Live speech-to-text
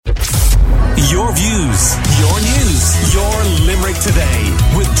Limerick Today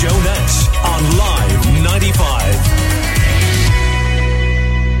with Joe Nash on Live 95.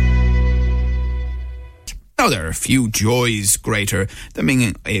 Now, there are a few joys greater than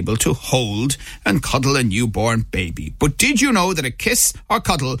being able to hold and cuddle a newborn baby. But did you know that a kiss or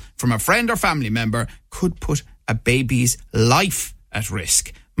cuddle from a friend or family member could put a baby's life at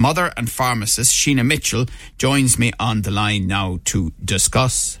risk? Mother and pharmacist Sheena Mitchell joins me on the line now to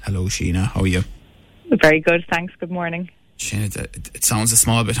discuss. Hello, Sheena. How are you? Very good, thanks. Good morning. Sheena, it sounds a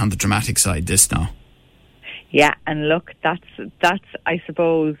small bit on the dramatic side, this now. Yeah, and look, that's I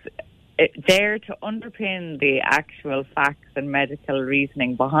suppose, there to underpin the actual facts and medical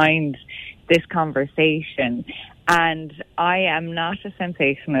reasoning behind this conversation. And I am not a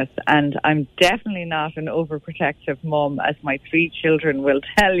sensationalist, and I'm definitely not an overprotective mum, as my 3 children will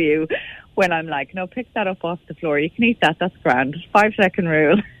tell you, when I'm like, no, pick that up off the floor. You can eat that. That's grand. 5-second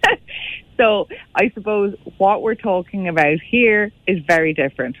rule. So I suppose what we're talking about here is very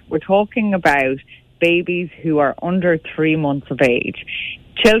different. We're talking about babies who are under 3 months of age.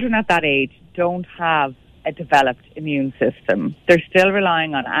 Children at that age don't have a developed immune system. They're still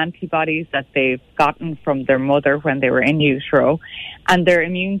relying on antibodies that they've gotten from their mother when they were in utero, and their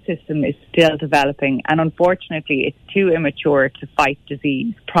immune system is still developing, and unfortunately it's too immature to fight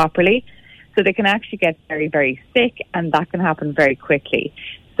disease properly. So they can actually get very, very sick, and that can happen very quickly.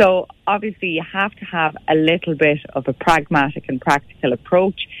 So obviously you have to have a little bit of a pragmatic and practical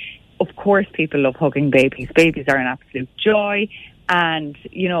approach. Of course people love hugging babies. Babies are an absolute joy. And,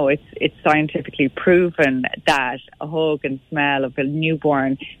 you know, it's scientifically proven that a hug and smell of a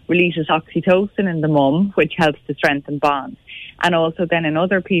newborn releases oxytocin in the mum, which helps to strengthen bonds. And also then in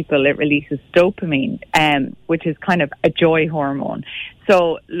other people, it releases dopamine, which is kind of a joy hormone.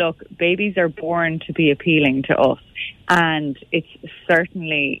 So, look, babies are born to be appealing to us. And it's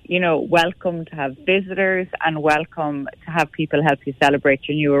certainly, you know, welcome to have visitors and welcome to have people help you celebrate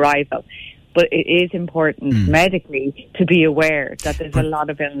your new arrival. But it is important medically to be aware that there's a lot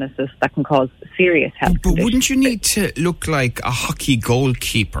of illnesses that can cause serious health conditions. But wouldn't you need to look like a hockey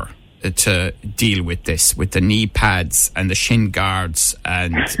goalkeeper to deal with this, with the knee pads and the shin guards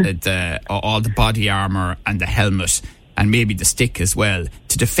and all the body armour and the helmet and maybe the stick as well,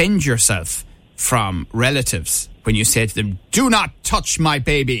 to defend yourself from relatives when you say to them, "Do not touch my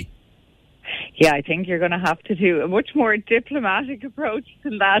baby"? Yeah, I think you're going to have to do a much more diplomatic approach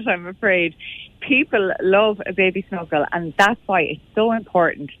than that, I'm afraid. People love a baby snuggle, and that's why it's so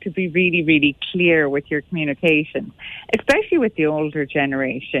important to be really, really clear with your communication, especially with the older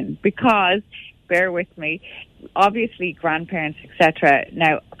generation, because, bear with me, obviously grandparents, etc.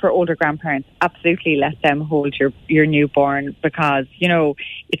 Now, for older grandparents, absolutely let them hold your newborn, because, you know,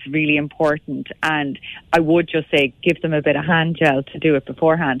 it's really important. And I would just say give them a bit of hand gel to do it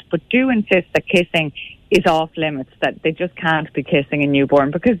beforehand. But do insist that kissing is off limits, that they just can't be kissing a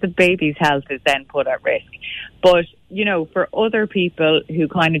newborn, because the baby's health is then put at risk. But, you know, for other people who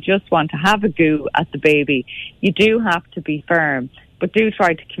kind of just want to have a go at the baby, you do have to be firm. But do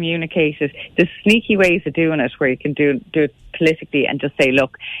try to communicate it. There's sneaky ways of doing it where you can do it politically and just say,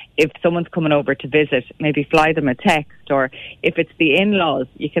 look, if someone's coming over to visit, maybe fly them a text, or if it's the in-laws,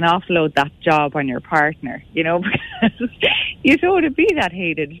 you can offload that job on your partner, you know, because you don't want to be that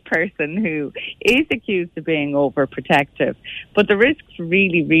hated person who is accused of being overprotective. But the risks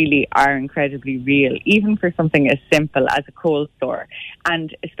really, really are incredibly real, even for something as simple as a cold sore.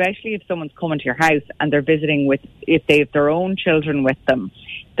 And especially if someone's coming to your house and they're visiting if they have their own children with them.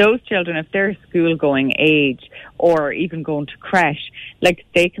 Those children, if they're school-going age or even going to creche, like,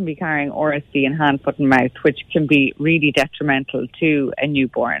 they can be carrying RSV in hand, foot and mouth, which can be really detrimental to a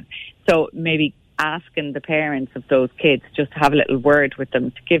newborn. So maybe asking the parents of those kids just to have a little word with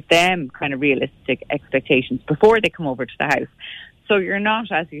them to give them kind of realistic expectations before they come over to the house. So you're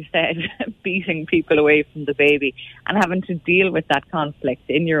not, as you said, beating people away from the baby and having to deal with that conflict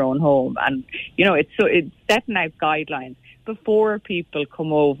in your own home. And, you know, it's setting out guidelines before people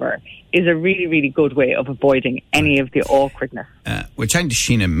come over is a really, really good way of avoiding any of the awkwardness. We're chatting to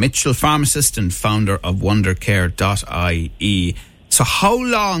Sheena Mitchell, pharmacist and founder of wondercare.ie. So how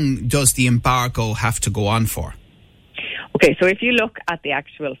long does the embargo have to go on for? Okay, so if you look at the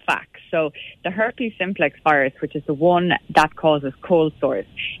actual facts, so the herpes simplex virus, which is the one that causes cold sores,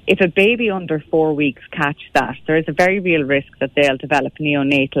 if a baby under 4 weeks catch that, there is a very real risk that they'll develop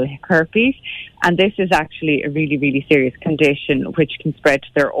neonatal herpes, And this is actually a really, really serious condition which can spread to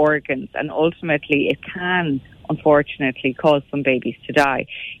their organs, and ultimately it can, unfortunately, cause some babies to die.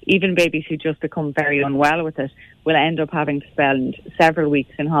 Even babies who just become very unwell with it will end up having to spend several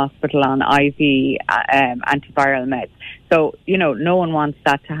weeks in hospital on IV antiviral meds. So, no one wants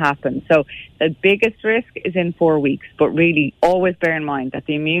that to happen. So the biggest risk is in 4 weeks, but really always bear in mind that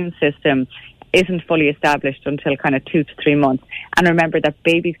the immune system isn't fully established until kind of 2 to 3 months. And remember that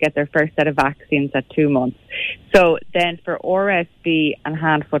babies get their first set of vaccines at 2 months. So then for RSV and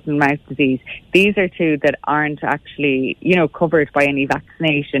hand, foot and mouth disease, these are two that aren't actually, covered by any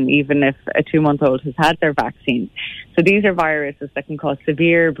vaccination, even if a 2-month-old has had their vaccine. So these are viruses that can cause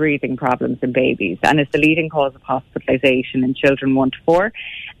severe breathing problems in babies, and it's the leading cause of hospitalization in children 1 to 4.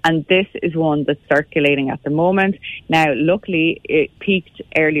 And this is one that's circulating at the moment. Now, luckily, it peaked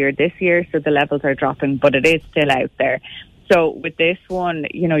earlier this year, so the levels are dropping, but it is still out there. So with this one,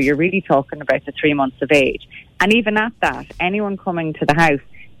 you're really talking about the 3 months of age. And even at that, anyone coming to the house,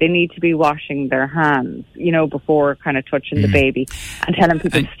 they need to be washing their hands, before kind of touching the baby, and telling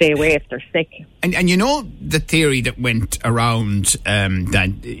people to stay away if they're sick. And the theory that went around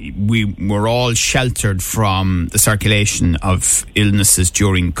that we were all sheltered from the circulation of illnesses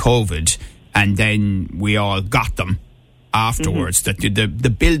during COVID, and then we all got them afterwards, that the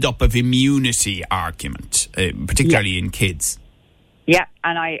build-up of immunity argument, particularly in kids. Yeah,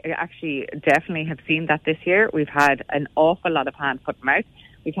 and I actually definitely have seen that this year. We've had an awful lot of hand, foot, mouth.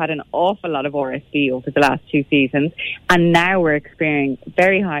 We've had an awful lot of RSV over the last 2 seasons, and now we're experiencing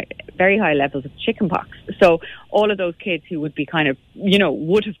very high levels of chickenpox. So all of those kids who would be kind of,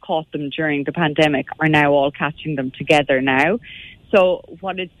 would have caught them during the pandemic are now all catching them together now. So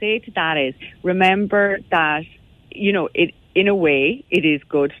what I'd say to that is, remember that, in a way, it is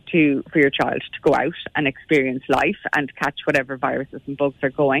good for your child to go out and experience life and catch whatever viruses and bugs are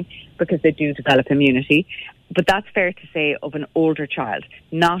going, because they do develop immunity. But that's fair to say of an older child,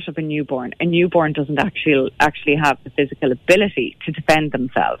 not of a newborn. A newborn doesn't actually have the physical ability to defend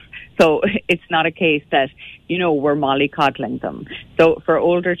themselves. So it's not a case that, we're mollycoddling them. So for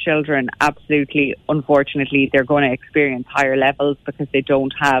older children, absolutely, unfortunately, they're going to experience higher levels because they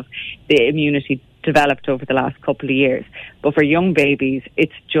don't have the immunity developed over the last couple of years. But for young babies,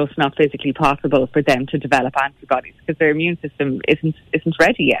 it's just not physically possible for them to develop antibodies because their immune system isn't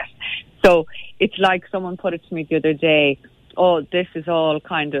ready yet. So it's like someone put it to me the other day, oh, this is all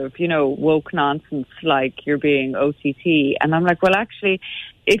kind of, woke nonsense, like you're being OTT. And I'm like, well, actually,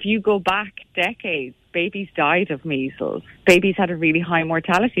 if you go back decades, babies died of measles. Babies had a really high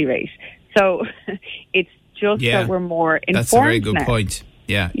mortality rate. So it's just that we're more informed. That's a very good point.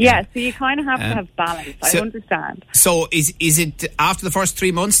 Yeah, so you kind of have to have balance. I understand. So is it after the first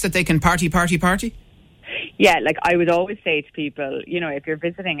 3 months that they can party? Yeah, like I would always say to people, if you're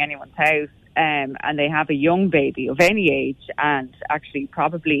visiting anyone's house and they have a young baby of any age, and actually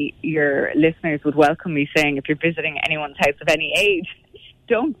probably your listeners would welcome me saying if you're visiting anyone's house of any age,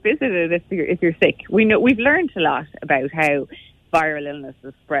 don't visit it if you're sick. We've learned a lot about how viral illness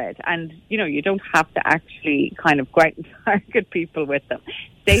is spread, and you don't have to actually kind of go out and target people with them.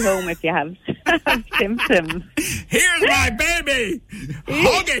 Stay home if you have symptoms. Here's my baby,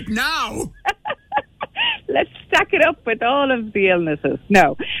 hug it now. Let's stack it up with all of the illnesses.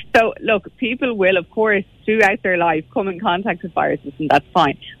 No. So look, people will of course throughout their life come in contact with viruses, and that's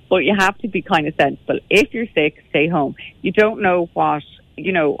fine, but you have to be kind of sensible. If you're sick, stay home. You don't know what,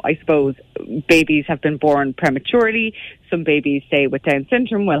 I suppose babies have been born prematurely. Some babies, say, with Down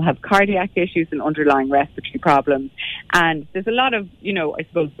syndrome will have cardiac issues and underlying respiratory problems. And there's a lot of, I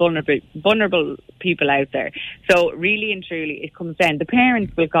suppose, vulnerable people out there. So really and truly, it comes down. The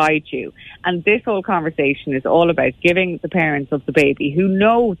parents will guide you. And this whole conversation is all about giving the parents of the baby, who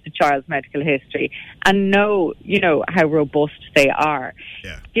know the child's medical history and know, how robust they are,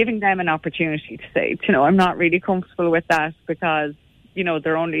 giving them an opportunity to say, I'm not really comfortable with that because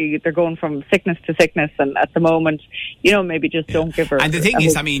they're going from sickness to sickness, and at the moment, maybe just don't give her. And the thing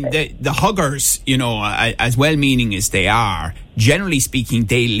is, the huggers, as well-meaning as they are, generally speaking,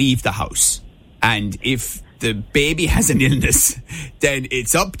 they leave the house. And if the baby has an illness, then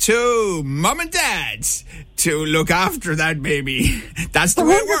it's up to mum and dad to look after that baby. That's the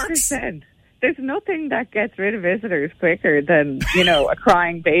way it works. There's nothing that gets rid of visitors quicker than, a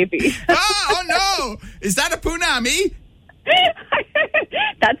crying baby. Oh no! Is that a punami?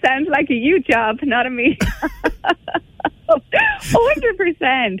 That sounds like a you job, not a me. 100%.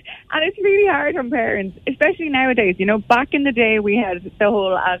 And it's really hard on parents, especially nowadays. Back in the day, we had the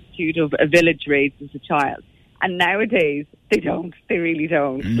whole attitude of a village raises a child. And nowadays, they don't. They really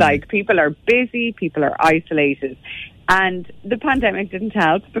don't. Like, people are busy, people are isolated. And the pandemic didn't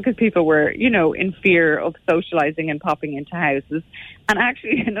help because people were, in fear of socialising and popping into houses. And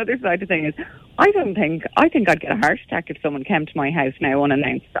actually, another side of the thing is, I think I'd get a heart attack if someone came to my house now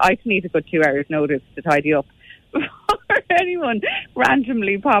unannounced. I'd need a good 2 hours notice to tidy up before anyone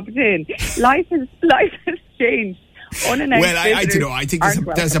randomly popped in. Life has changed. Unannounced. Well, I don't know. I think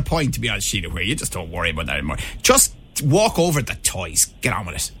there's a point, to be honest, Sheena, where you just don't worry about that anymore. Just walk over the toys. Get on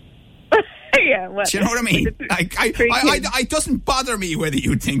with it. Yeah, well, do you know what I mean? It doesn't bother me whether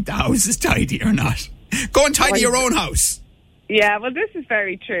you think the house is tidy or not. Go and tidy your own house. Yeah, well, this is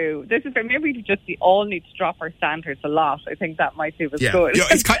very true. Maybe we all need to drop our standards a lot. I think that might do us good.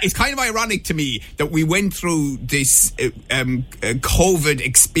 It's kind of ironic to me that we went through this COVID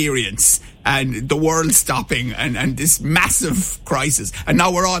experience and the world stopping and this massive crisis, and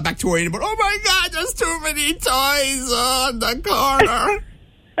now we're all back to worrying about, oh my God, there's too many toys on the corner.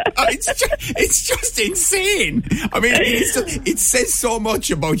 It's just insane. I mean, it says so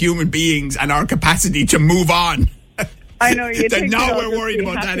much about human beings and our capacity to move on. I know you think now we're worried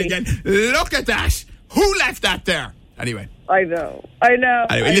about that again. Look at that. Who left that there? Anyway. I know.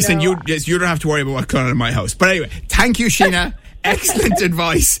 Anyway, listen, you don't have to worry about what's going on in my house. But anyway, thank you, Sheena. Excellent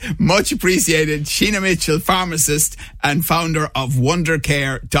advice. Much appreciated. Sheena Mitchell, pharmacist and founder of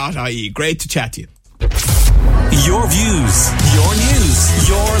wondercare.ie. Great to chat to you. Your views, your news,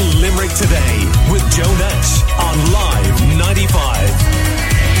 your Limerick today